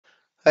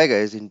Hi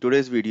guys, in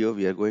today's video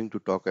we are going to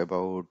talk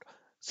about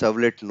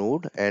servlet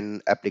node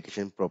and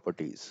application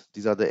properties.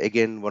 These are the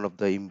again one of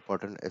the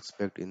important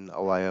aspect in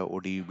Avaya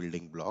ODE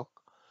building block.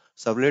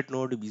 Servlet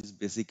node is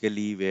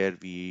basically where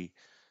we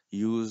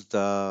use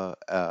the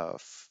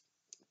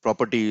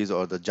properties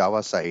or the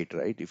Java side,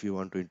 right? If you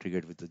want to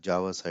integrate with the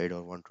Java side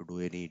or want to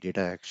do any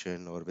data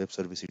action or web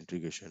service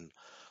integration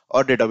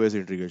or database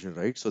integration,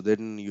 right? So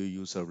then you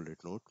use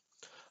servlet node.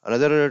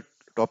 Another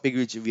topic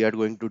which we are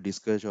going to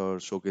discuss or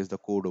showcase the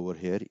code over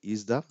here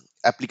is the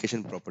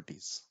application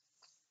properties.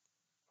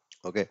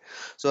 Okay,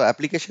 so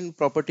application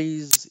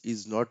properties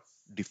is not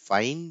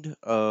defined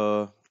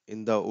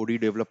in the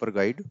OD developer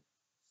guide,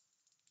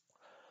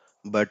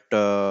 but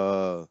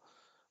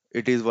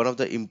it is one of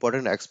the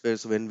important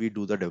aspects when we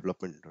do the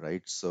development,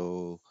 right?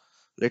 So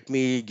let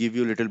me give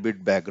you a little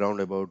bit background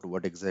about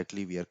what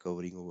exactly we are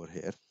covering over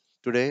here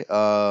today.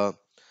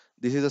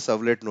 This is a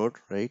servlet node,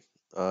 right?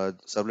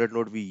 Servlet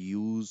node we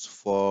use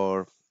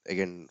for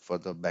again for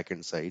the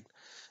backend side,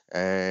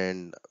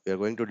 and we are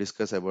going to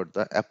discuss about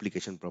the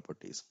application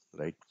properties,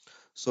 right?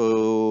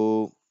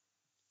 So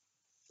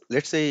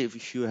let's say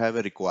if you have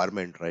a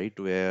requirement, right,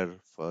 where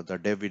for the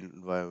dev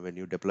when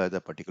you deploy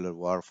the particular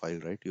war file,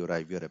 right, your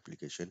IVR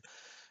application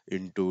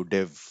into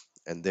dev,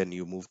 and then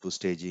you move to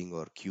staging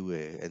or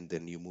QA, and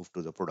then you move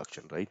to the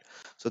production, right?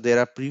 So there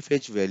are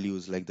prefetch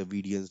values like the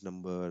VDNs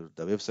number,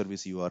 the web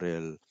service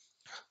URL,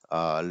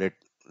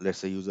 let's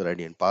say user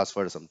ID and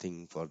password,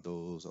 something for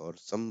those, or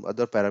some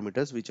other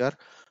parameters which are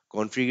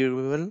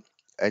configurable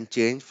and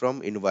change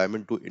from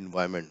environment to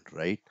environment,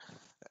 right?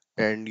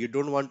 And you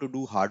don't want to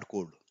do hard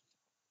code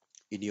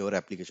in your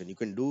application. You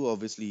can do,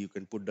 obviously you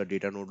can put the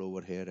data node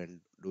over here and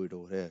do it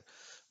over here,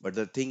 but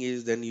the thing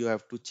is then you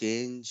have to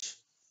change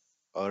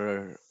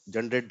or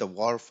generate the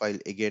war file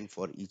again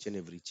for each and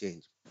every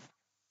change.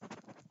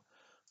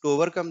 To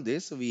overcome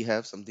this, we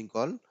have something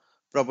called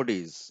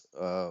properties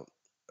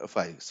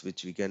files,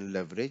 which we can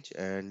leverage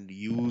and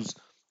use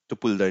to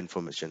pull the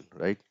information,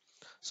 right?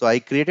 So I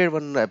created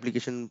one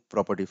application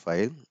property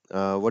file.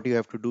 What you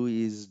have to do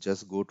is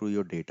just go to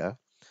your data,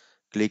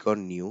 click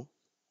on new,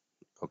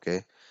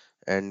 okay,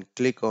 and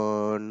click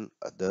on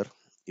other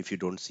if you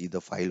don't see the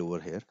file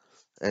over here,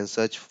 and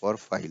search for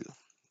file,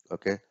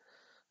 okay.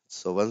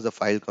 So once the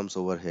file comes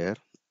over here,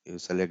 you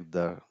select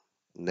the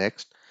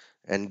next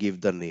and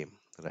give the name,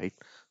 right?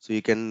 So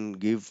you can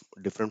give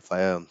different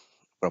file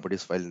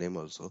properties file name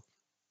also.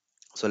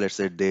 So let's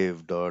say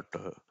dev dot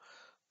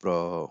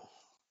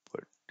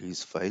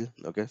properties file,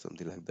 okay,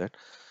 something like that.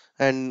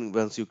 And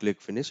once you click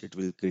finish, it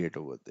will create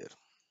over there,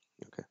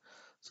 okay.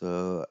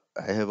 So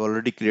I have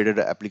already created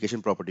an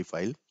application property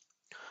file.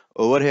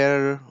 Over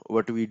here,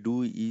 what we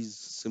do is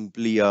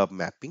simply a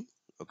mapping,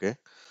 okay.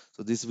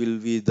 So this will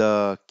be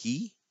the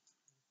key,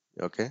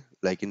 okay,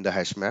 like in the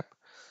hash map,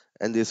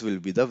 and this will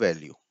be the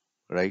value,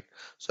 right?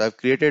 So I've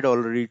created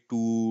already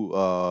two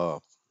uh,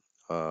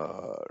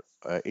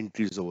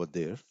 entries over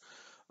there.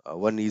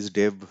 One is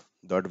dev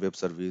dot web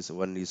service,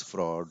 one is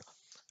fraud,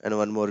 and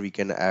one more we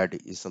can add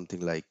is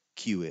something like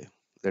QA.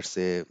 Let's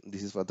say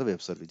this is for the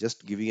web service,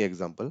 just giving an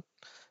example.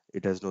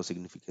 It has no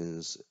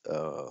significance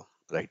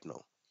right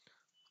now.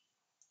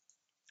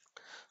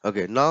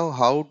 Okay, now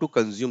how to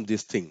consume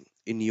this thing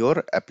in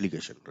your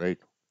application, right?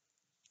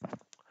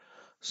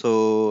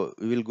 So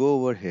we will go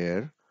over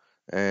here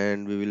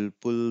and we will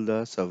pull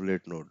the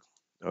servlet node.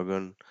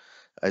 Again,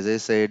 as I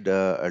said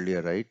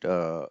earlier, right?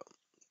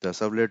 The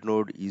servlet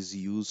node is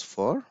used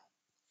for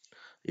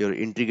your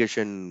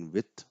integration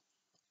with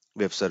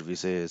web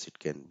services. It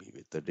can be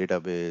with the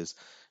database.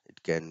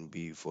 It can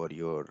be for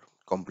your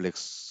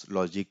complex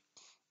logic.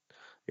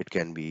 It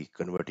can be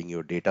converting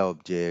your data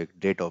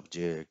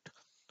object,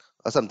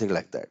 or something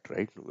like that,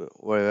 right?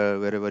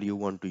 Wherever you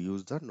want to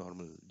use the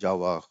normal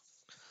Java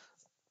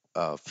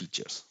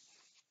features.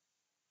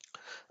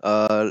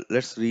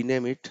 Let's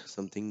rename it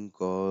something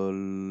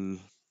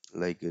called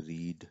like a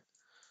read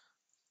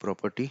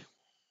property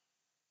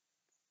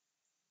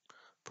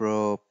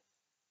property.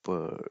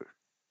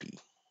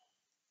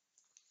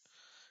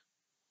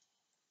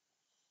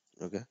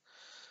 Okay.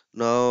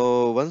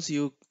 Now once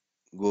you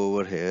go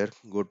over here,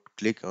 go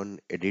click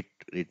on edit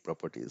read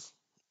properties.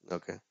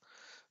 Okay.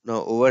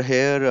 Now over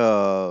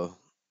here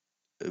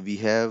we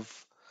have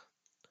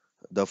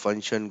the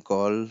function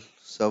called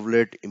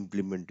servlet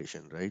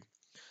implementation, right?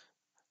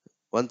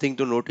 One thing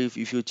to note, if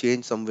you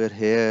change somewhere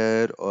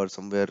here or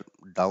somewhere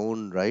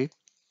down, right?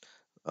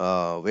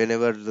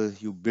 Whenever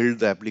you build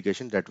the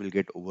application, that will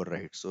get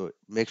override. So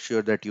make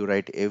sure that you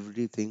write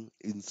everything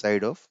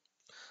inside of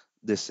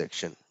this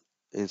section,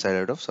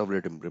 inside of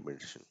servlet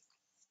implementation,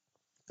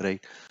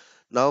 right?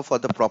 Now for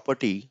the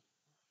property,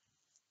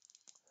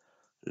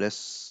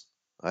 let's,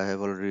 I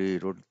have already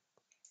wrote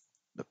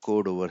the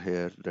code over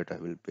here that I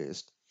will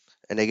paste.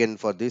 And again,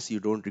 for this, you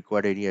don't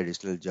require any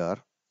additional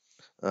jar.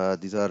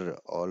 These are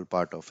all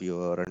part of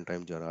your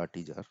runtime jar,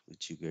 RT jar,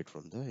 which you get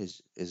from the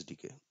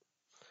SDK,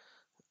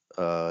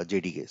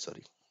 JDK,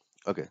 sorry.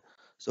 Okay.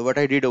 So what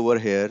I did over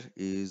here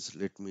is,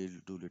 let me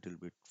do little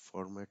bit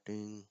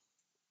formatting.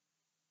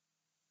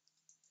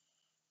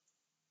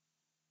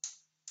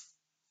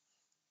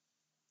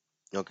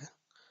 Okay,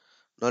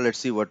 now let's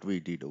see what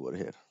we did over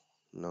here.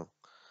 Now,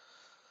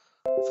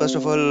 first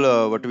of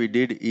all, what we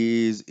did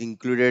is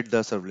included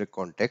the servlet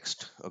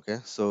context. Okay,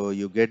 so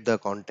you get the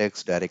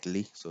context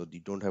directly, so you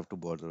don't have to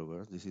bother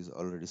over. This is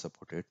already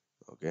supported.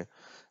 Okay,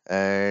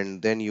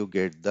 and then you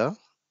get the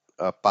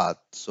path.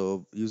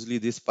 So usually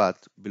this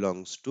path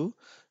belongs to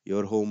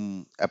your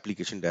home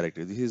application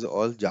directory. This is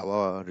all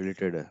Java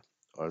related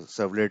or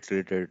servlet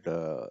related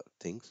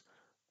things.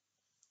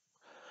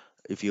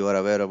 If you are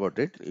aware about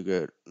it, you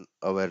get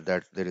aware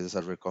that there is a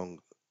server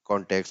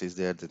context is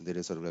there, then there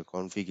is server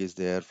config is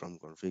there. From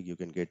config you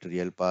can get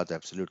real path,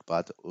 absolute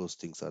path, those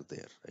things are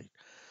there, right?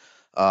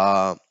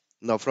 uh,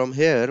 Now from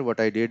here what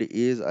I did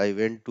is I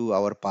went to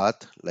our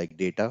path like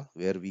data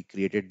where we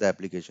created the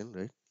application,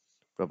 right?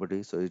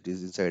 Property, so it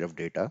is inside of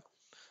data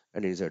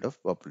and inside of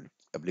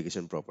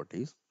application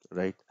properties,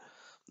 right?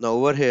 Now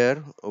over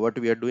here what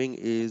we are doing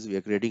is we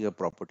are creating a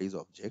properties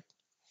object,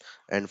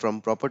 and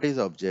from properties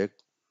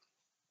object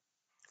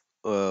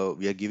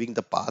we are giving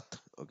the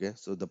path. Okay,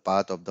 so the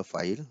path of the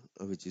file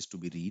which is to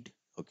be read.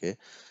 Okay,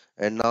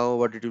 and now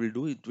what it will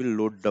do, it will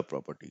load the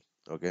property.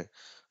 Okay,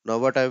 now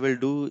what I will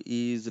do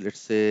is, let's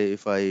say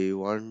if I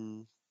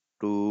want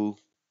to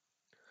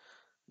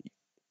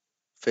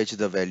fetch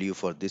the value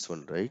for this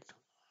one, right?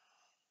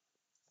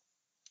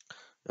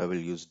 I will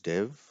use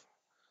dev,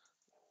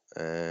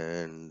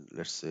 and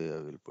let's say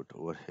I will put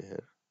over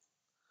here,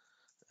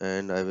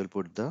 and I will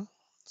put the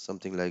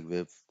something like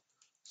web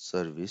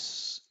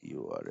service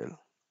URL.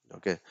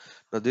 Okay,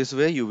 now this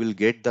way you will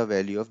get the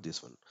value of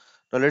this one.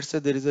 Now let's say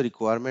there is a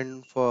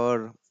requirement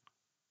for,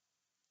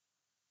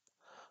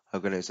 how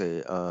can I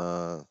say,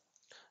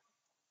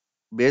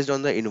 based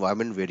on the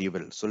environment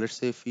variable. So let's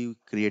say if you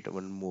create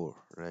one more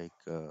like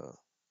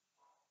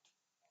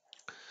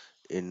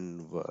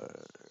env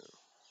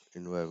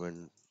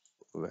environment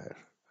where.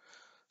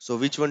 So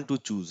which one to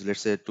choose?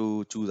 Let's say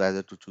to choose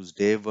either to choose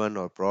dev one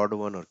or prod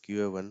one or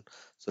QA one.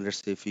 So let's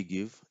say if we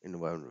give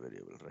environment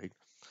variable, right?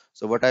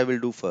 So what I will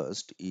do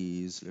first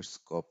is let's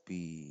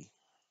copy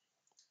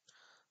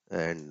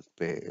and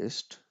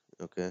paste.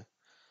 Okay,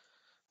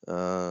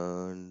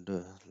 and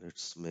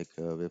let's make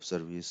a web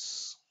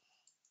service.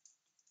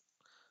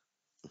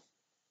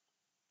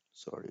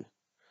 Sorry.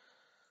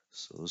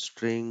 So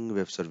string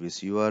web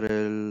service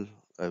URL.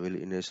 I will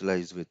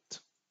initialize with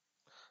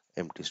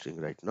empty string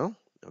right now.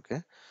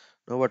 Okay.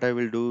 Now what I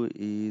will do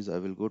is I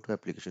will go to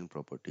application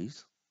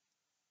properties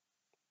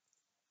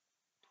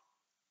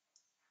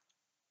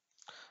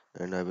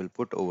and I will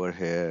put over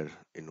here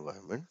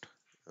environment.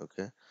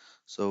 Okay.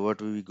 So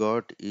what we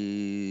got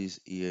is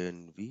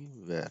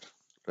env where,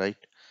 right?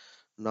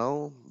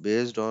 Now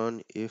based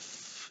on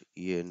if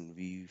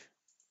env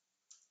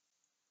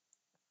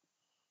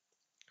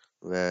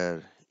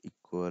where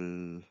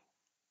equal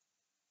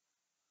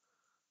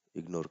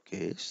ignore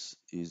case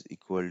is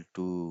equal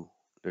to,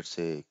 let's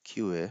say,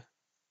 QA.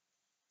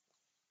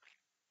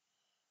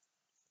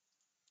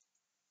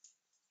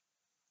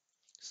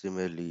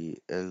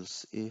 Similarly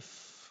else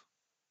if,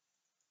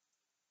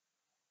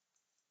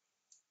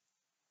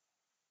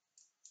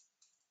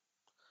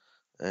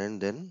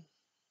 and then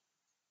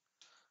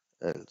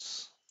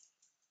else.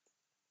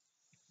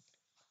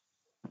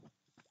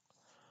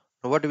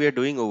 Now what we are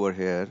doing over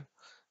here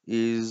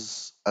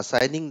is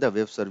assigning the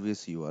web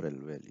service URL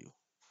value.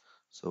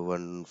 So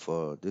one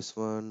for this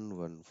one, and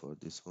one for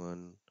this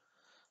one.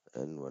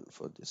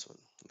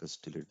 Let's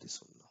delete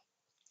this one now.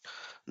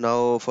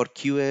 Now for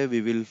QA,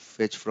 we will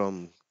fetch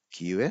from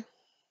QA.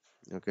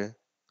 Okay.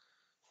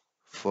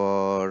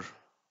 For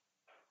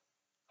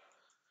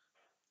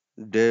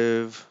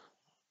dev,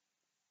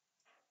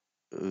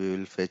 we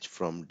will fetch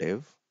from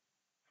dev.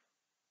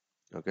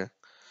 Okay.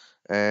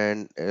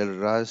 And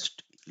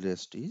rest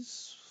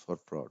is for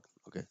prod.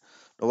 Okay.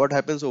 Now what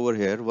happens over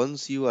here?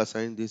 Once you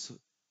assign this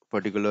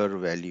particular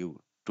value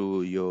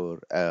to your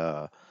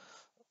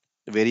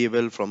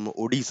variable from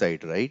OD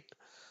side, right?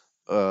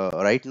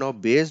 Right now,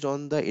 based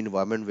on the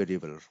environment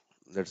variable,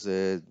 let's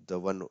say the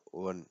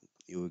one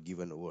you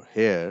given over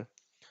here,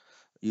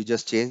 you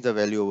just change the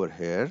value over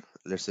here.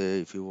 Let's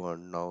say if you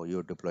want, now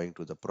you're deploying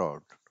to the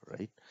prod,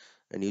 right?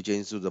 And you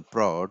change to the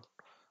prod.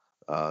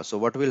 So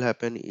what will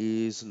happen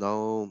is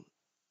now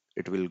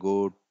it will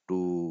go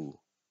to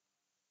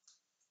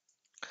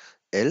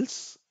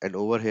else, and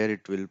over here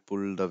it will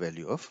pull the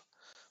value of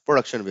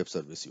production web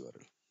service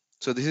URL.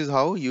 So this is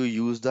how you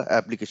use the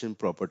application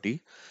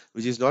property,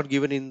 which is not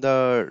given in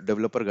the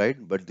developer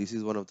guide, but this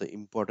is one of the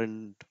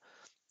important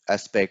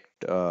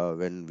aspect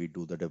when we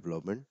do the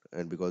development.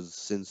 And because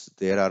since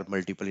there are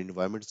multiple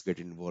environments get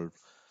involved,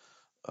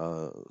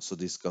 so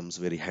this comes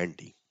very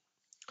handy.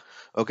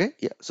 Okay,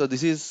 yeah. So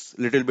this is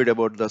little bit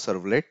about the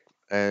servlet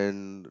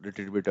and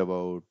little bit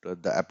about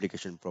the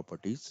application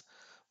properties.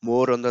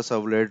 More on the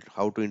servlet,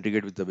 how to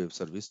integrate with the web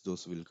service,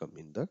 those will come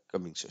in the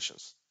coming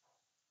sessions.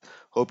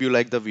 Hope you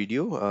like the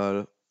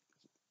video.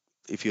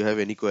 If you have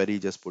any query,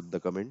 just put the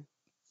comment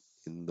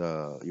in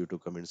the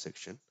YouTube comment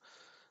section.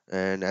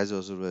 And as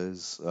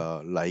always,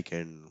 like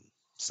and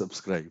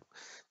subscribe.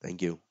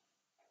 Thank you.